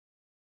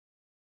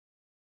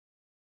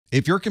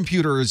If your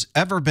computer has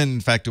ever been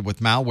infected with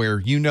malware,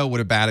 you know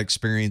what a bad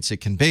experience it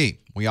can be.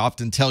 We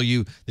often tell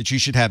you that you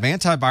should have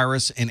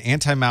antivirus and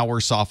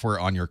anti-malware software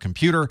on your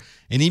computer,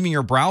 and even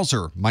your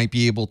browser might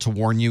be able to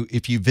warn you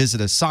if you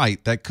visit a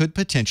site that could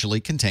potentially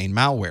contain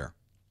malware.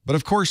 But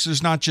of course,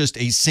 there's not just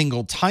a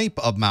single type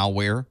of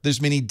malware.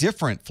 There's many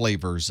different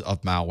flavors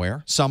of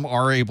malware. Some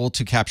are able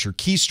to capture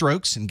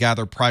keystrokes and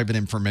gather private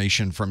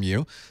information from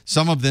you.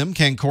 Some of them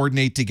can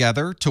coordinate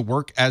together to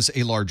work as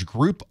a large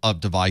group of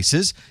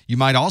devices. You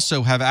might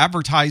also have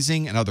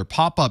advertising and other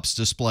pop-ups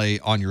display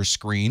on your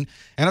screen.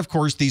 And of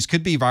course, these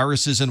could be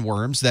viruses and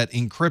worms that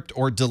encrypt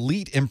or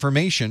delete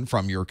information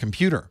from your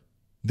computer.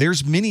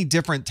 There's many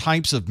different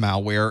types of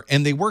malware,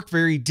 and they work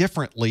very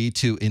differently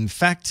to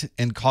infect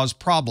and cause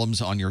problems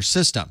on your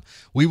system.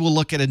 We will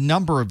look at a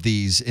number of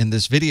these in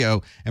this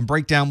video and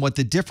break down what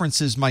the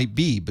differences might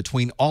be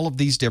between all of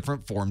these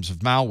different forms of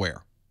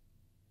malware.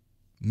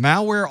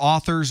 Malware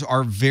authors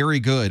are very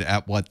good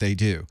at what they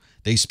do.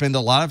 They spend a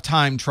lot of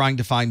time trying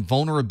to find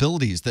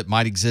vulnerabilities that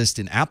might exist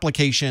in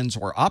applications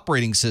or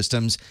operating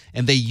systems,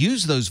 and they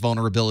use those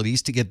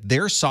vulnerabilities to get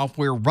their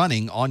software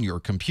running on your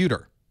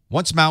computer.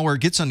 Once malware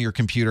gets on your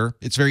computer,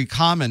 it's very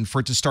common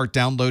for it to start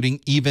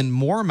downloading even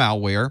more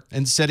malware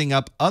and setting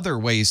up other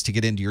ways to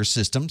get into your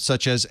system,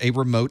 such as a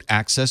remote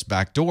access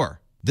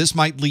backdoor. This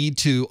might lead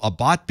to a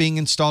bot being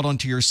installed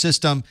onto your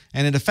system,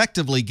 and it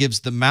effectively gives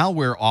the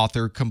malware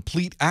author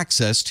complete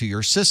access to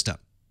your system.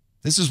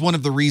 This is one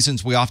of the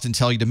reasons we often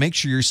tell you to make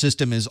sure your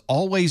system is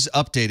always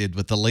updated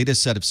with the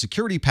latest set of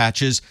security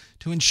patches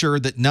to ensure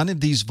that none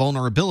of these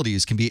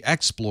vulnerabilities can be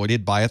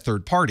exploited by a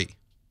third party.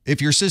 If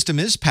your system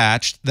is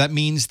patched, that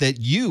means that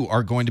you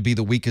are going to be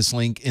the weakest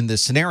link in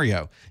this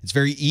scenario. It's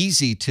very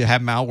easy to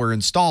have malware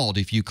installed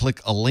if you click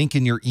a link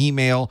in your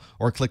email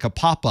or click a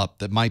pop-up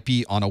that might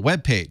be on a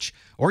web page.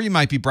 Or you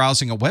might be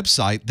browsing a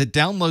website that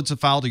downloads a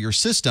file to your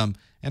system,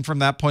 and from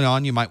that point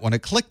on, you might want to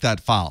click that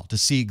file to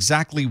see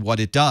exactly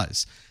what it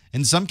does.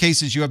 In some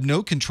cases, you have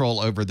no control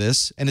over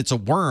this, and it's a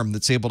worm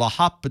that's able to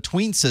hop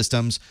between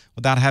systems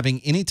without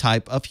having any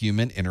type of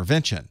human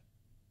intervention.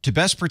 To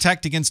best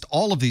protect against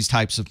all of these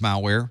types of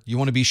malware, you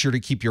want to be sure to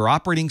keep your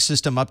operating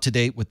system up to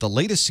date with the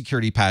latest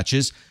security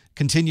patches,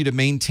 continue to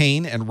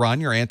maintain and run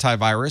your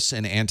antivirus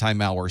and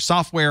anti-malware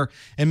software,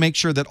 and make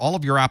sure that all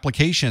of your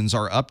applications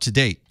are up to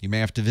date. You may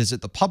have to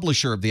visit the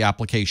publisher of the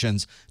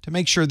applications to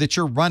make sure that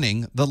you're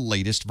running the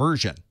latest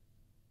version.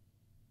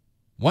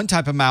 One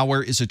type of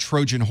malware is a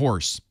Trojan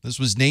horse. This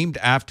was named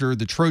after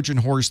the Trojan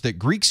horse that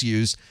Greeks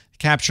used to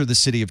capture the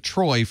city of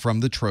Troy from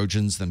the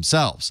Trojans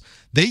themselves.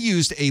 They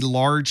used a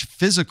large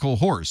physical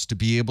horse to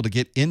be able to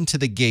get into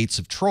the gates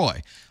of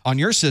Troy. On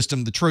your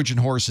system, the Trojan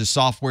horse is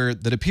software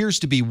that appears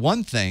to be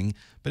one thing,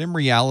 but in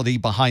reality,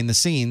 behind the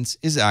scenes,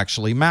 is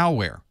actually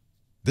malware.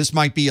 This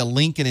might be a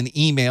link in an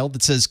email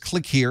that says,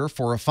 click here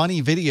for a funny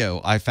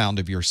video I found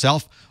of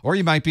yourself, or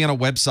you might be on a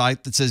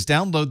website that says,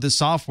 download this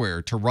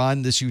software to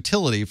run this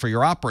utility for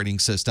your operating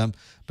system,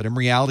 but in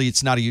reality,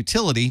 it's not a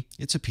utility,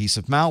 it's a piece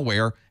of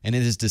malware, and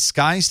it has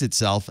disguised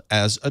itself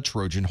as a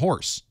Trojan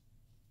horse.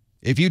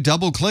 If you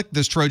double-click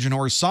this Trojan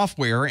horse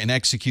software and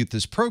execute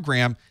this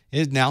program,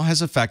 it now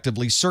has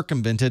effectively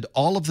circumvented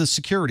all of the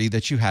security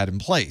that you had in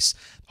place.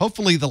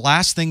 Hopefully, the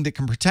last thing that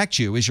can protect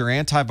you is your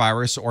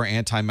antivirus or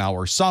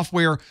anti-malware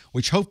software,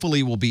 which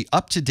hopefully will be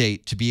up to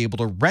date to be able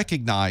to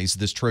recognize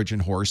this Trojan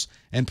horse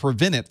and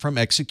prevent it from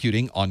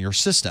executing on your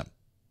system.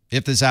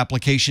 If this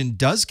application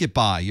does get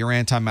by your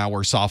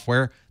anti-malware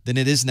software, then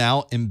it is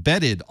now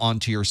embedded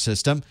onto your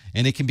system,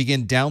 and it can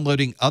begin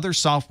downloading other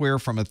software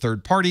from a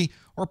third party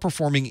or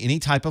performing any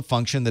type of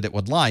function that it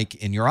would like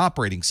in your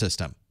operating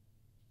system.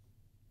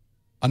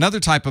 Another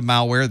type of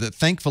malware that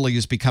thankfully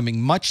is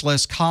becoming much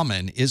less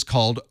common is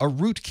called a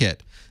rootkit.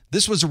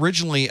 This was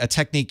originally a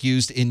technique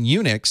used in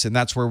Unix, and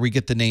that's where we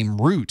get the name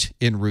root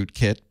in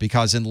rootkit,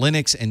 because in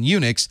Linux and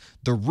Unix,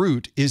 the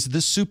root is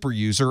the super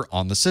user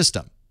on the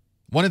system.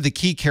 One of the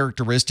key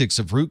characteristics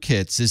of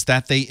rootkits is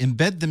that they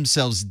embed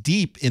themselves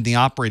deep in the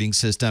operating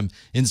system,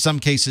 in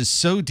some cases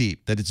so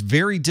deep that it's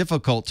very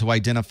difficult to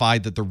identify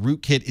that the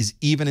rootkit is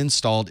even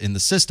installed in the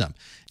system.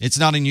 It's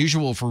not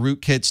unusual for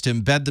rootkits to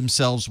embed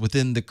themselves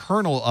within the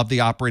kernel of the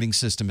operating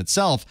system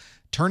itself,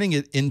 turning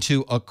it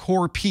into a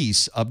core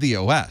piece of the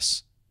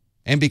OS.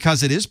 And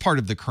because it is part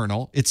of the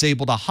kernel, it's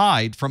able to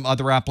hide from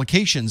other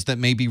applications that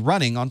may be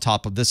running on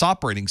top of this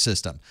operating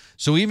system.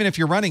 So even if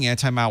you're running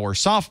anti-malware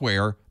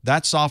software,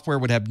 that software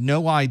would have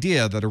no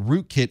idea that a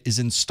rootkit is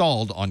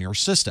installed on your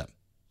system.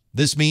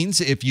 This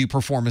means if you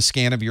perform a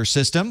scan of your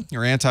system,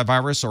 your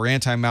antivirus or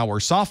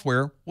anti-malware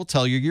software will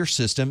tell you your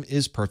system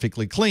is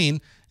perfectly clean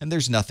and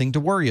there's nothing to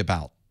worry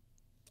about.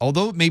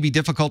 Although it may be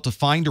difficult to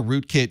find a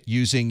rootkit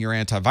using your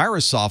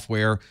antivirus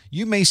software,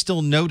 you may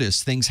still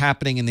notice things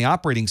happening in the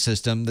operating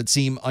system that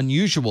seem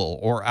unusual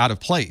or out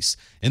of place.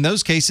 In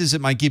those cases, it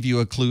might give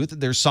you a clue that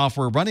there's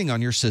software running on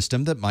your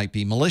system that might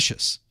be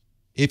malicious.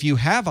 If you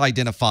have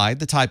identified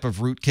the type of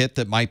rootkit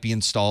that might be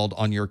installed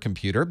on your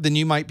computer, then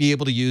you might be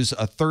able to use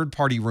a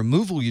third-party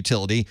removal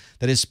utility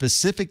that is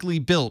specifically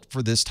built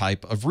for this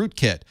type of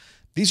rootkit.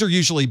 These are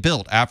usually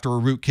built after a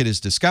rootkit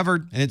is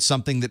discovered, and it's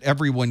something that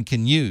everyone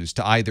can use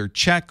to either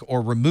check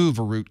or remove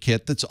a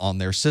rootkit that's on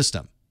their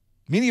system.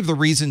 Many of the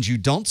reasons you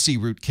don't see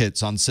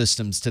rootkits on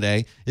systems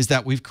today is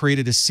that we've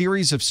created a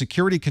series of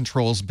security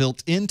controls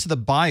built into the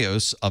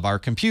BIOS of our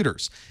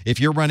computers. If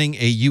you're running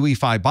a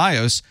UEFI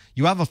BIOS,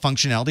 you have a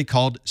functionality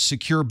called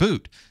Secure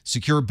Boot.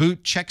 Secure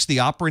Boot checks the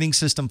operating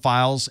system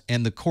files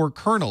and the core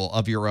kernel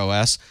of your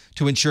OS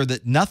to ensure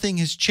that nothing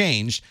has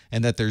changed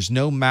and that there's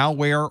no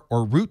malware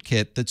or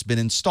rootkit that's been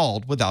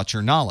installed without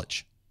your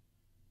knowledge.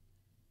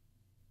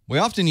 We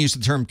often use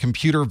the term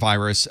computer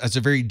virus as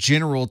a very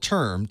general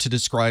term to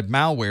describe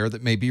malware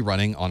that may be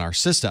running on our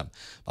system.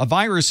 A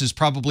virus is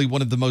probably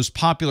one of the most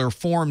popular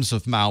forms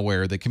of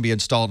malware that can be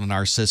installed on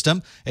our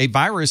system. A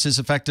virus is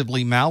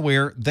effectively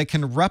malware that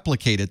can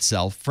replicate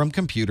itself from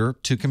computer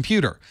to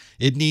computer.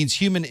 It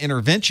needs human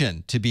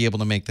intervention to be able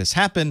to make this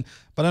happen,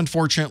 but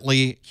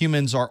unfortunately,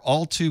 humans are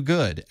all too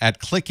good at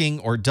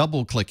clicking or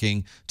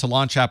double-clicking to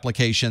launch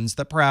applications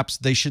that perhaps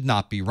they should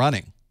not be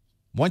running.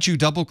 Once you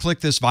double-click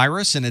this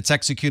virus and it's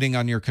executing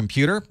on your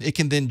computer, it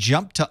can then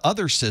jump to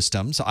other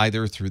systems,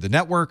 either through the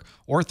network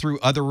or through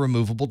other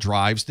removable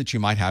drives that you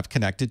might have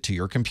connected to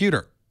your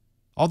computer.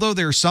 Although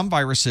there are some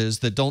viruses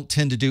that don't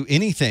tend to do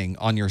anything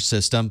on your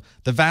system,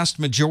 the vast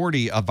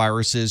majority of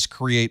viruses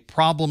create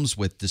problems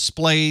with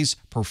displays,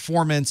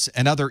 performance,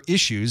 and other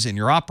issues in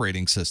your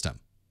operating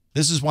system.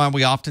 This is why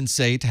we often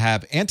say to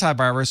have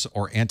antivirus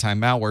or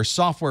anti-malware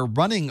software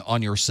running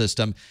on your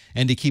system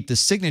and to keep the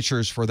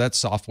signatures for that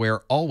software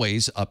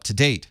always up to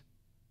date.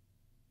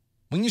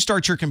 When you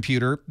start your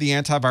computer, the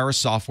antivirus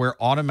software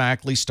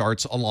automatically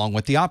starts along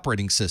with the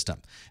operating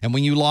system. And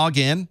when you log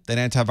in, that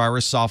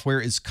antivirus software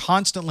is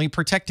constantly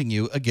protecting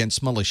you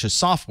against malicious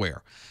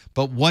software.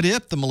 But what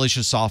if the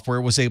malicious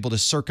software was able to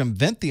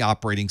circumvent the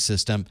operating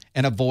system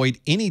and avoid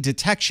any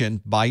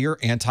detection by your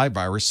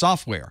antivirus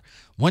software?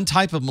 One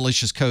type of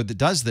malicious code that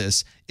does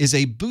this is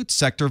a boot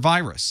sector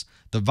virus.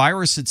 The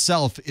virus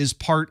itself is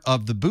part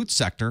of the boot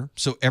sector,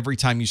 so every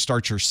time you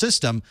start your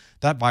system,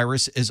 that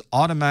virus is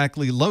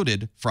automatically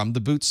loaded from the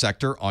boot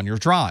sector on your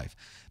drive.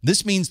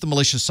 This means the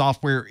malicious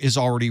software is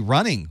already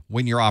running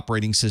when your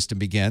operating system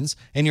begins,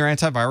 and your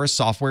antivirus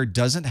software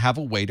doesn't have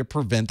a way to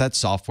prevent that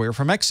software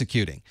from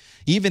executing.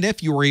 Even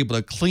if you were able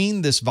to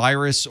clean this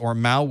virus or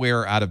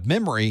malware out of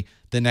memory,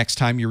 the next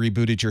time you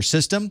rebooted your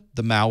system,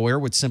 the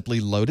malware would simply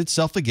load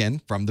itself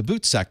again from the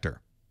boot sector.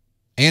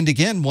 And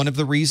again, one of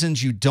the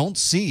reasons you don't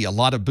see a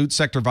lot of boot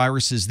sector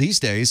viruses these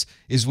days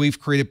is we've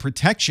created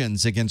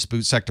protections against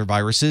boot sector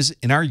viruses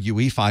in our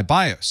UEFI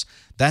BIOS.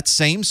 That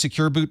same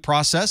secure boot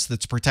process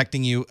that's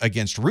protecting you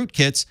against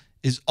rootkits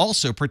is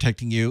also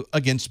protecting you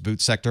against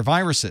boot sector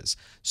viruses.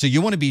 So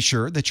you want to be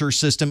sure that your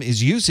system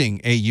is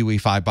using a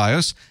UEFI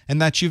BIOS and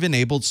that you've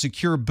enabled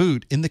secure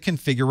boot in the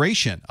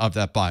configuration of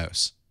that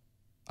BIOS.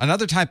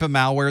 Another type of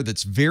malware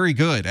that's very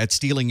good at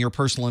stealing your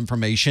personal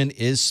information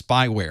is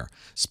spyware.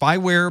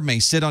 Spyware may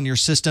sit on your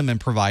system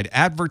and provide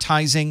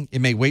advertising. It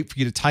may wait for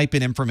you to type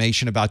in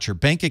information about your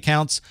bank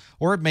accounts,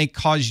 or it may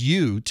cause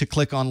you to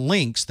click on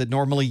links that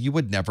normally you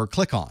would never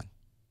click on.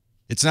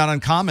 It's not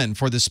uncommon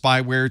for the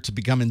spyware to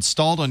become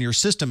installed on your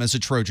system as a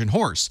Trojan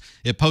horse.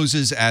 It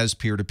poses as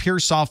peer-to-peer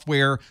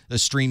software, a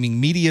streaming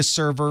media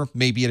server,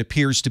 maybe it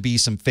appears to be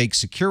some fake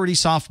security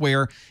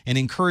software, and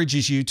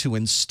encourages you to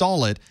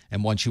install it.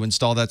 And once you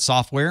install that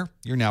software,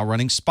 you're now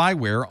running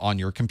spyware on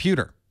your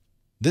computer.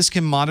 This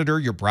can monitor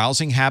your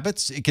browsing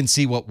habits. It can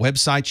see what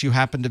websites you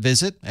happen to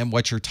visit and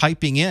what you're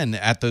typing in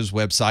at those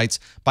websites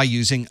by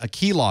using a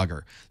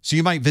keylogger. So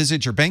you might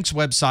visit your bank's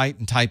website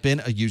and type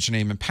in a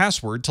username and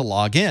password to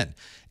log in.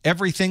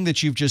 Everything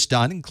that you've just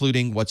done,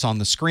 including what's on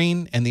the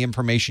screen and the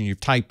information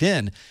you've typed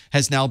in,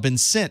 has now been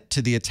sent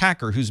to the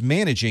attacker who's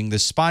managing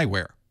this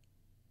spyware.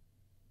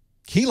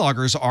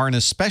 Keyloggers are an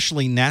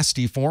especially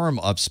nasty form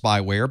of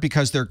spyware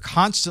because they're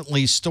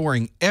constantly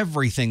storing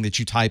everything that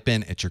you type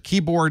in at your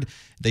keyboard.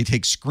 They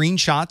take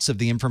screenshots of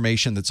the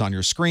information that's on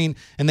your screen,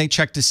 and they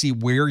check to see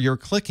where you're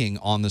clicking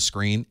on the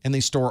screen, and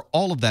they store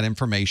all of that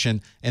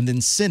information and then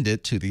send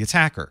it to the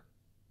attacker.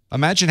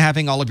 Imagine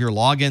having all of your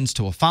logins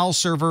to a file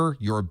server,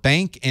 your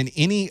bank, and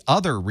any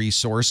other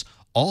resource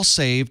all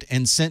saved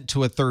and sent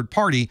to a third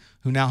party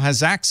who now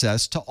has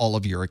access to all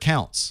of your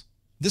accounts.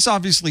 This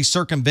obviously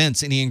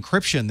circumvents any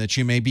encryption that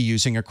you may be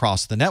using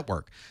across the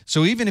network.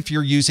 So even if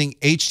you're using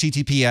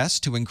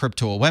HTTPS to encrypt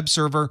to a web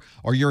server,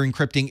 or you're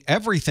encrypting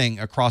everything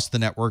across the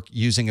network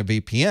using a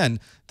VPN,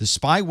 the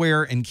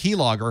spyware and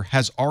keylogger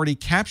has already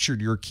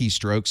captured your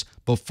keystrokes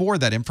before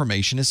that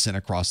information is sent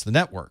across the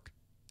network.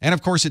 And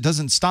of course, it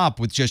doesn't stop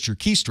with just your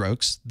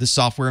keystrokes. The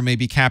software may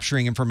be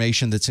capturing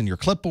information that's in your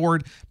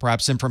clipboard,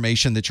 perhaps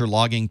information that you're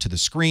logging to the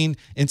screen,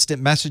 instant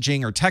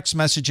messaging or text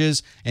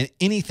messages, and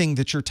anything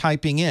that you're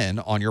typing in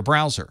on your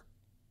browser.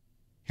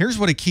 Here's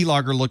what a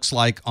keylogger looks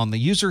like on the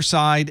user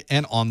side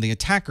and on the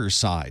attacker's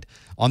side.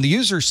 On the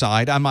user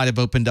side, I might have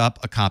opened up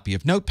a copy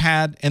of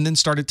Notepad and then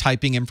started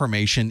typing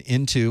information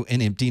into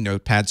an empty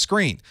Notepad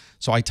screen.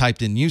 So I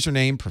typed in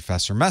username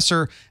Professor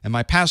Messer, and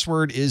my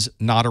password is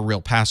not a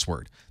real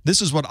password.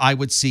 This is what I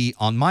would see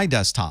on my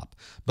desktop.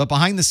 But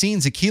behind the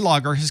scenes, a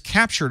keylogger has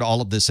captured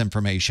all of this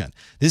information.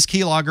 This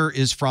keylogger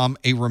is from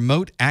a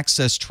remote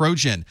access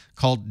Trojan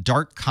called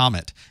Dark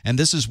Comet. And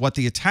this is what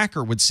the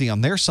attacker would see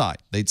on their side.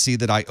 They'd see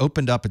that I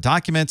opened up a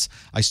document,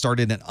 I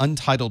started an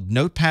untitled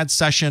notepad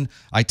session,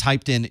 I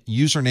typed in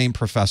username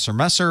Professor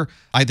Messer,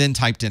 I then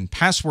typed in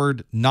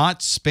password,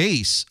 not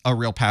space, a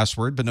real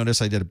password, but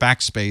notice I did a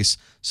backspace,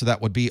 so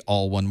that would be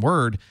all one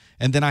word,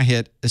 and then I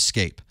hit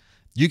escape.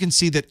 You can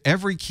see that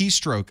every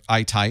keystroke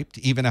I typed,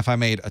 even if I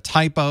made a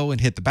typo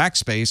and hit the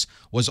backspace,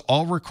 was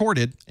all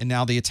recorded, and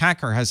now the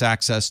attacker has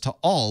access to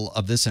all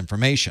of this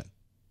information.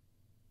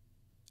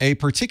 A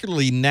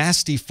particularly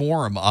nasty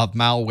form of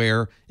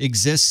malware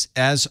exists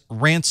as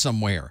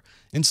ransomware.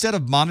 Instead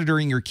of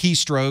monitoring your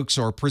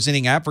keystrokes or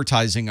presenting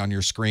advertising on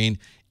your screen,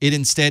 it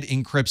instead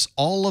encrypts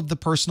all of the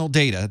personal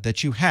data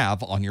that you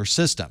have on your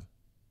system.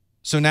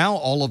 So now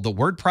all of the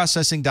word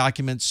processing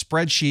documents,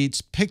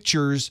 spreadsheets,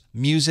 pictures,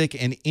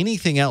 music, and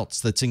anything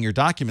else that's in your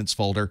documents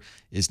folder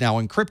is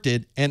now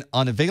encrypted and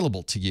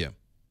unavailable to you.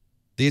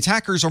 The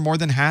attackers are more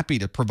than happy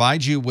to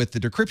provide you with the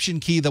decryption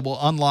key that will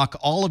unlock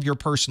all of your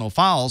personal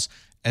files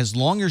as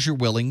long as you're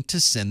willing to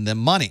send them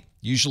money.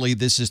 Usually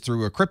this is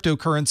through a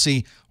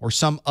cryptocurrency or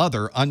some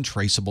other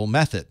untraceable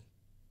method.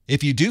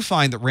 If you do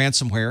find that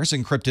ransomware has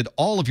encrypted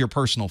all of your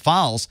personal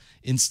files,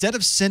 instead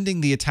of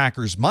sending the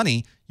attackers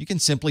money, you can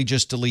simply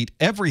just delete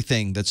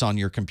everything that's on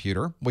your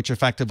computer, which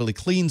effectively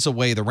cleans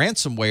away the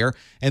ransomware,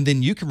 and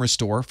then you can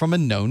restore from a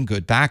known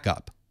good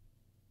backup.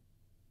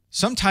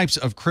 Some types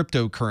of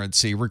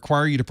cryptocurrency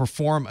require you to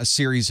perform a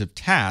series of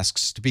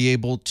tasks to be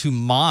able to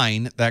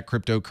mine that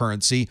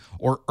cryptocurrency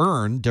or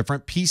earn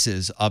different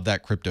pieces of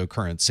that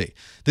cryptocurrency.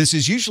 This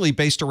is usually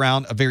based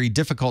around a very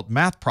difficult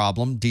math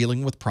problem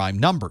dealing with prime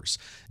numbers.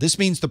 This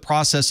means the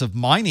process of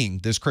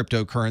mining this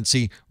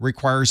cryptocurrency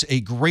requires a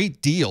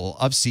great deal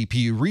of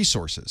CPU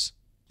resources.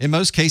 In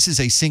most cases,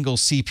 a single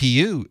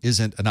CPU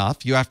isn't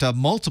enough. You have to have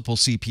multiple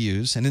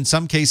CPUs, and in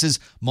some cases,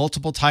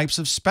 multiple types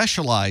of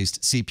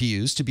specialized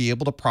CPUs to be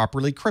able to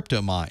properly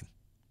crypto mine.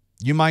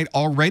 You might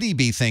already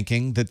be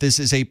thinking that this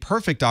is a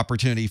perfect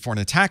opportunity for an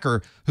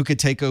attacker who could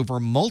take over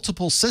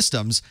multiple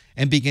systems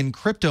and begin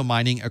crypto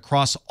mining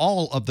across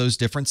all of those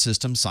different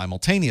systems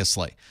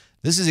simultaneously.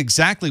 This is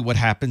exactly what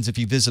happens if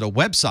you visit a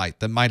website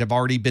that might have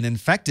already been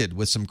infected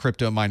with some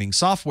crypto mining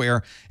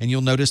software, and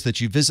you'll notice that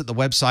you visit the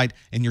website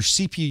and your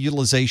CPU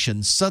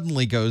utilization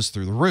suddenly goes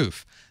through the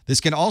roof.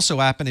 This can also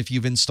happen if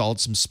you've installed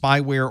some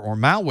spyware or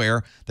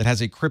malware that has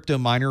a crypto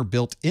miner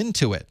built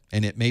into it,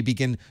 and it may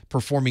begin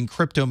performing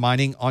crypto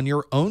mining on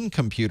your own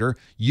computer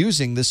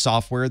using the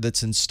software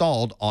that's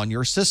installed on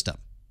your system.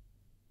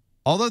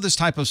 Although this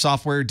type of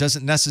software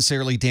doesn't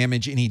necessarily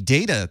damage any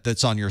data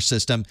that's on your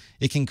system,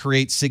 it can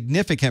create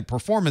significant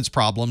performance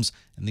problems,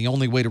 and the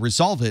only way to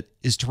resolve it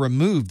is to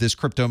remove this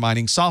crypto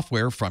mining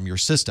software from your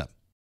system.